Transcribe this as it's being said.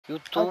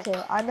YouTube.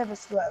 Okay, I never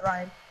swear,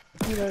 Ryan.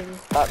 You know me.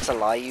 That's a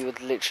lie. You were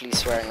literally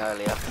swearing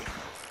earlier.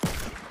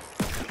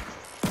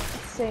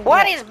 Saying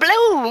What is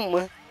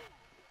Bloom?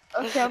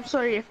 Okay, I'm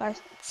sorry if I...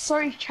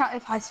 Sorry, chat,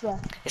 if I swear.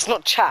 It's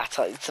not chat,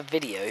 it's a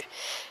video.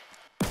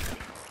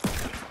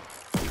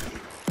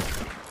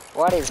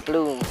 What is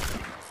Bloom?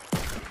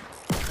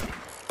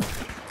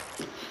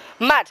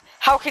 Mad,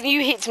 how can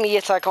you hit me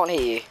yet I can't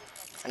hit you?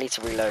 I need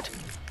to reload.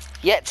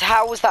 Yet,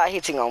 how was that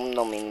hitting? I'm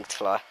not meaning to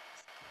fly.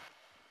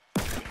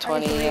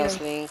 20 years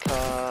link.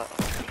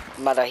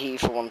 Mad, I hit you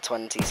for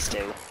 120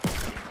 still.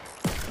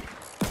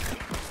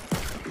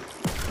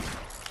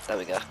 There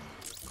we go.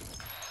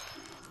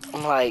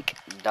 I'm like,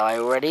 die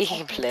already,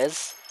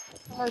 please.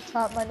 Hello,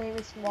 chat, my name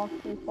is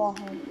Marky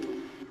Farhan.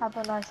 Have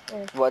a nice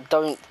day. Well,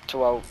 don't.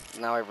 Well,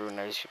 now everyone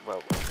knows you.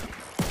 Well,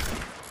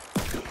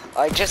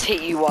 I just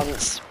hit you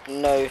once.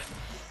 No.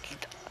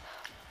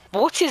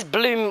 What is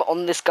Bloom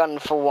on this gun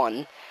for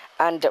one?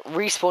 And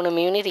respawn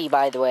immunity,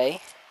 by the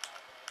way.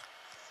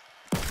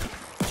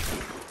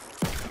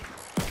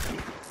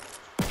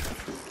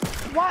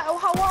 Why?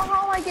 How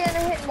am I getting a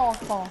hit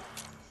marker?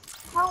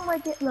 How am I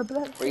getting the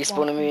blood?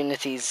 Respawn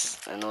immunity's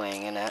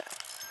annoying, innit?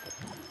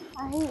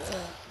 I hate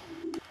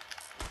it.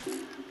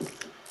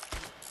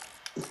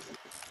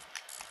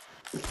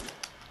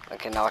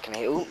 Okay, now I can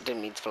hit. Ooh,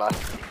 didn't mean to fly.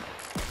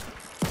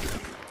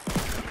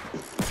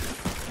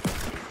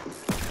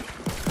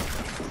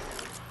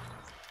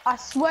 I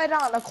swear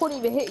down, I couldn't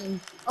even hit you.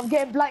 I'm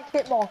getting blank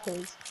hit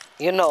markers.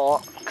 You're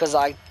not, because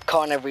I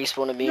can't have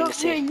respawn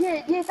immunity.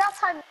 No, yeah,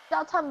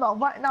 that time, but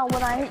right now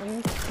when I hit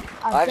you,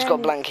 I just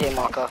got blank hit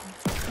marker.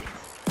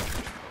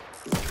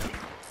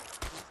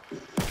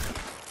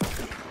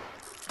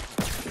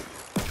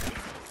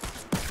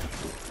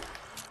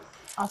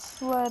 I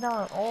swear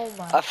down, oh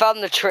my. I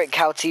found the trick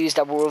how to use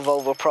double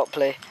revolver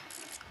properly.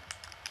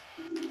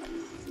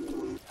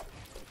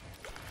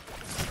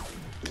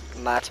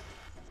 Mad.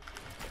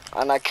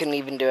 And I couldn't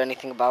even do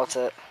anything about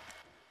it.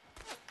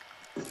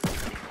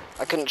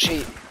 I couldn't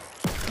shoot.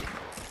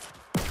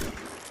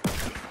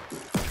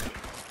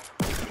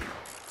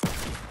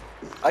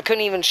 I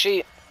couldn't even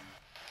shoot.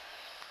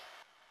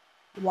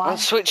 Why? I'm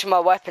switching my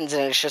weapons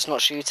and it's just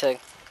not shooting.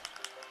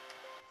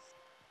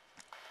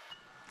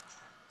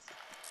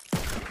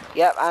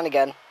 Yep, and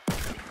again.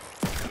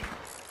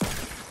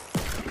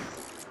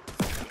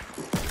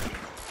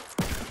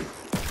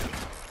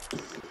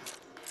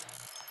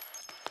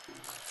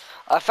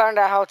 I found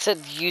out how to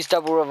use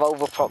double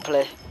revolver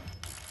properly.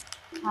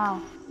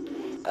 How?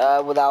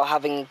 Without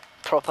having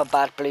proper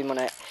bad bloom on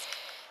it.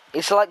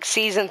 It's like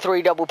season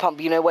 3 double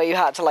pump, you know, where you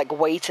had to like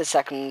wait a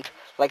second,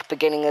 like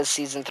beginning of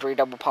season 3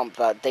 double pump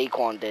that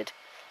Daquan did.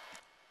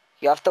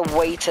 You have to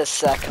wait a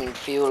second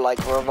for your like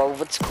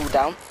revolver to cool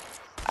down,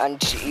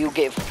 and you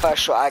get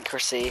first shot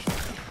accuracy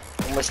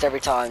almost every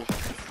time.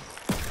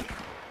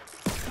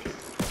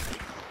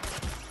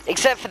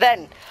 Except for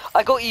then,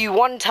 I got you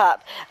one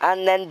tap,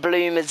 and then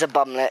Bloom is a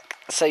bumlick,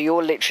 so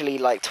you're literally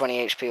like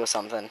 20 HP or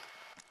something.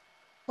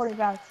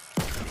 45.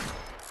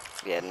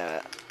 Yeah, no.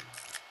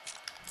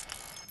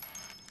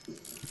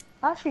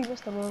 I actually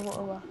missed a little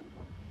over.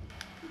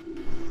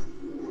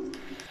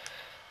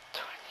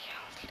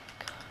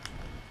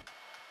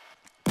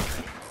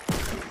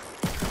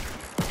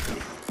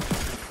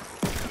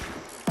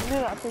 I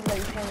knew that thing that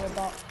you told me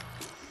about.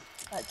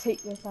 Like,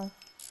 take your time.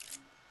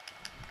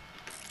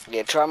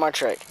 Yeah, try my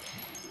trick.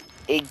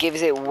 It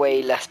gives it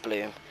way less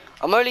bloom.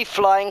 I'm only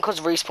flying because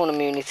respawn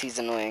immunity is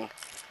annoying.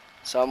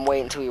 So I'm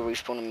waiting until your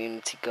respawn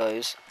immunity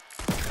goes.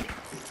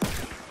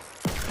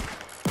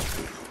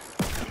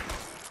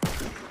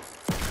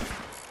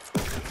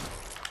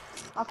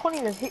 I can't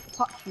even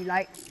touch you,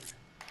 like,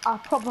 I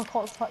proper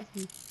can't touch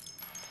you.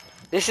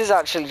 This is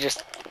actually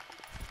just...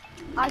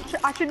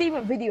 I should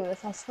even video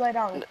this, I swear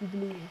down if you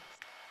believe me.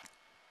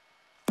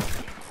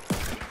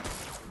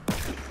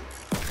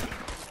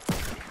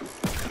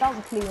 That was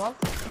a clean one.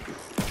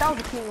 That was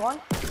a clean one.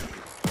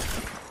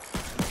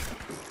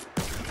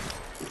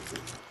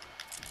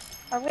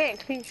 I'm getting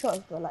clean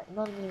shots, but like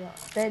none of them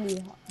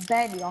are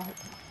barely are.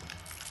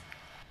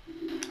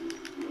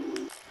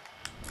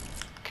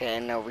 Okay,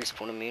 now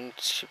respawn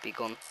immunity should be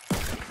gone.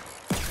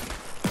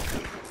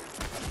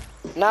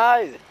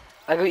 No!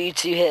 I got you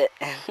 2 hit.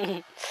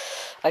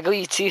 I got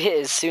you 2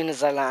 hit as soon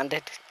as I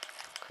landed.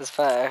 Cause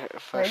first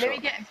Wait, shot. let me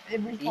get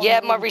respawn.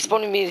 Yeah, my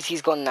respawn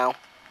immunity's gone now.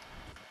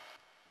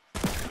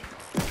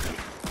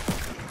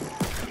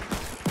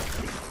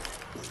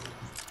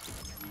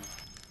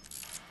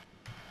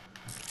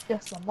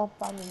 Yes, I'm not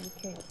family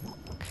UK.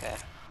 Okay.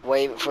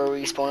 Wait for a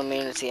respawn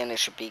immunity and it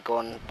should be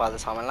gone by the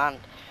time I land.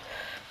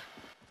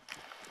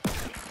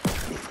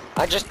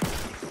 I just...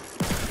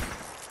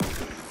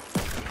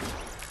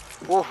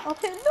 Ooh.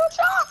 Okay, no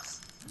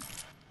shots!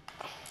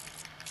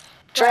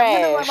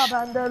 Trash! My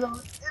bandana.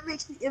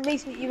 It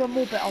makes me even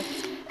more better.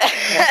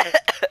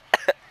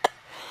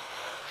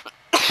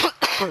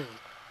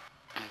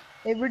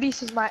 It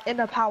releases my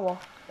inner power.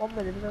 1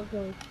 minute,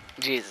 okay.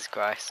 Jesus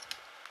Christ.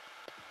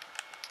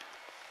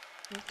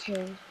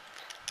 Okay.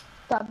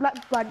 That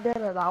black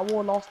bandana that I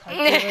wore last time.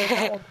 Do you know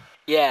that one?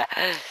 Yeah.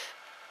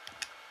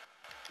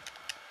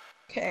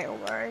 Okay,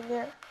 I'm wearing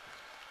it.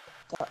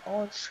 That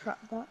orange strap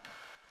that.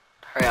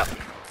 Hurry up.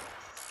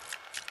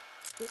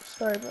 Oops,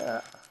 sorry about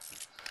that.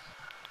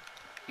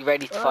 You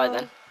ready to fight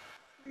then?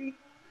 3.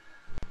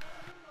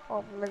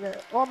 1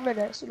 minute. 1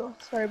 minute, so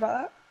sorry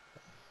about that.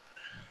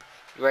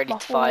 You ready My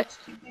to fight? forehead's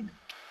too big.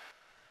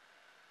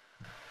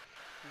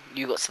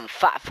 You got some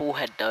fat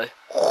forehead though.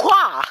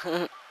 Wah!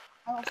 I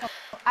got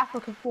some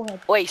African forehead.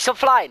 Wait, stop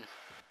flying.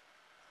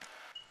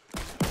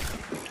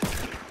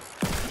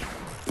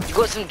 You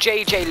got some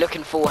JJ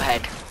looking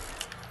forehead.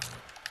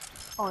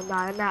 Oh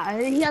nah,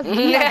 he has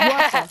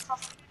worse ones.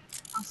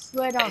 I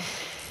swear down.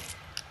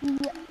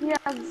 He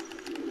has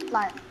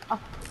like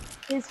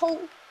his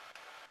whole.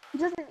 He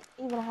doesn't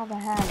even have a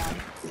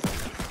hairline.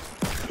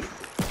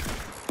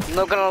 I'm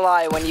not gonna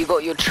lie, when you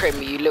got your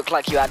trim, you look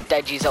like you had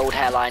Deji's old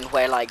hairline,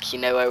 where like, you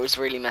know, where it was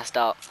really messed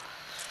up.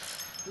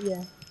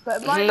 Yeah,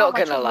 but I'm not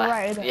gonna lie.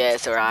 right, Yeah,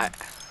 it's alright.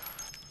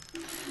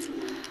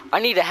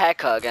 I need a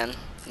haircut again.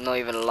 I'm not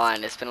even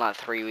lying, it's been like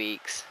 3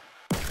 weeks.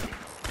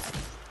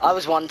 I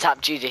was one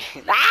tap GG.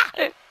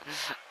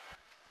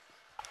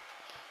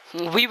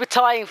 We were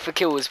tying for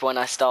kills when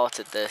I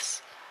started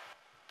this.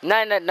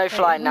 No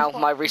flying now.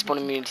 My respawn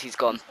immunity's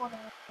gone.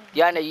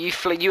 Yeah, I know you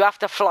have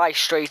to fly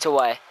straight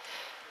away.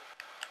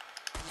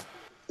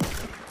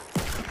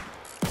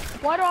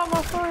 Why do I have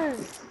my phone?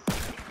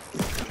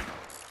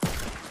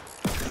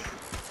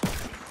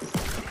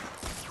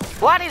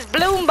 What is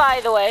Bloom,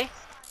 by the way?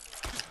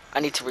 I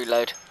need to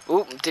reload.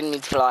 Oop, didn't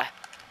mean to fly.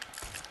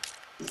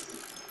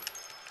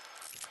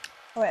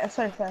 Oh, wait,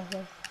 sorry.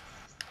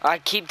 I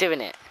keep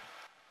doing it.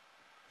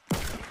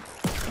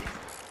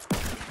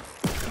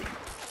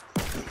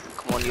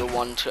 Come on, you're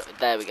one shot.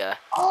 There we go.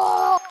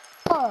 Oh!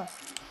 I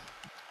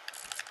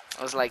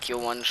was like, you're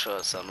one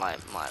shot, so I'm like,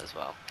 might as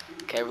well.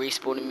 Okay,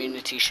 respawn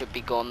immunity should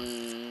be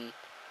gone.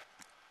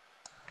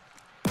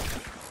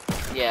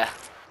 Yeah.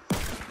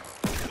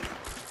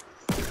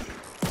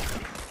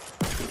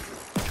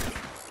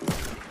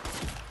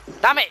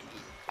 Damn it!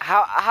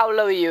 How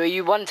low are you? Are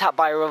you one tap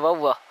by a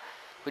revolver?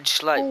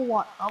 Which like? Oh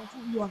what? I'm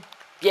 41.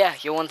 Yeah,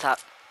 you're one tap.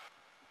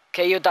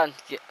 Okay, you're done.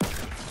 Yeah.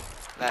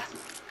 There.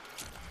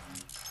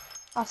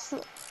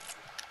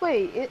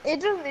 Wait, it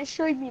doesn't. It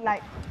showed me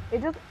like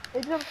it doesn't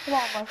come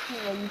out on my screen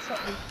where you set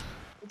me.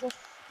 It just.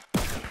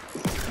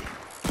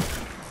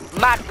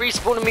 Mad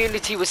respawn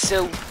immunity was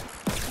still.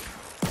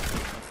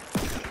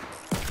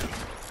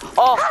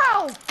 Oh!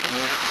 Ow!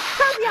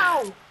 Tell me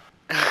how!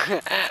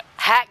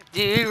 Hack,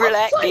 dude,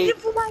 relax, dude.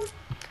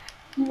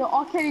 You know,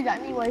 R. Kelly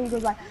that me where he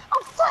goes like,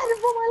 I'm fighting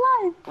for my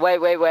life!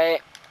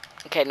 Wait.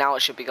 Okay, now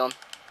it should be gone.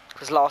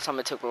 Because last time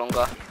it took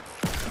longer.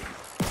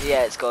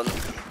 Yeah, it's gone.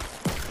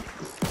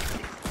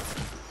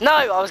 No,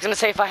 I was going to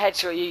say if I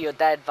headshot you, you're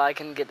dead, but I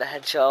can get the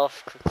headshot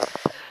off.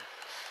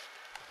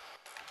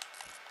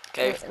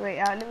 Okay. Wait,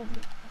 let me do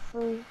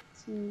 3,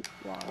 2,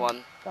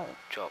 1. Go.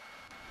 Drop.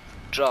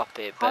 Drop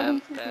it. How do Bam, you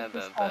think bam, of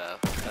this bam, bam,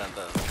 bam,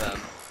 bam, bam,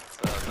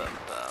 bam, bam,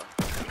 bam.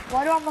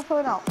 Why do I have my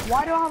phone out?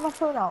 Why do I have my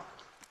phone out?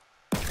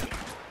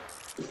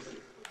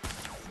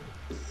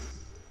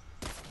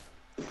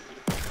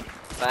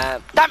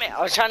 Bam. Damn it!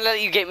 I was trying to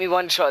let you get me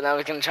one shot and I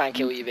was going to try and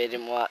kill you, but it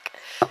didn't work.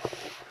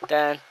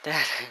 Dun,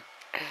 dun.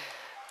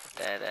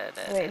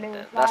 Wait, let me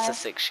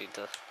That's fly. a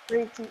 6-shooter.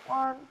 3, 2,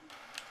 1.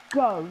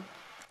 Go.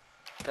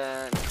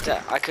 Dun,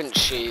 dun. I couldn't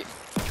shoot.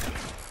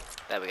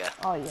 There we go.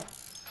 Oh yeah.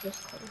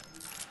 Just go.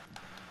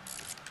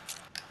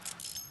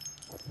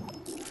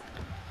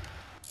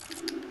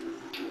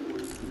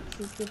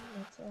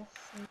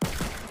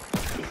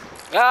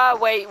 Ah,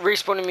 wait,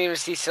 respawn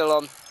immunity still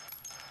on.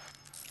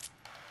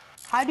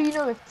 How do you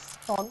know it's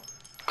on?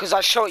 Because I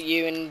shot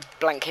you in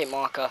blank hit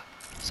marker,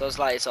 so I was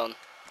like, it's on.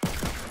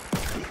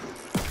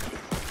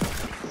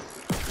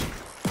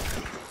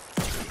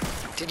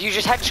 Did you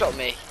just headshot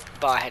me?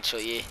 But I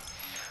headshot you.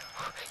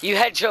 You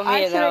headshot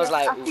me and then I was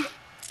like, oof.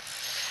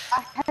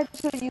 I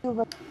headshot you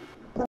with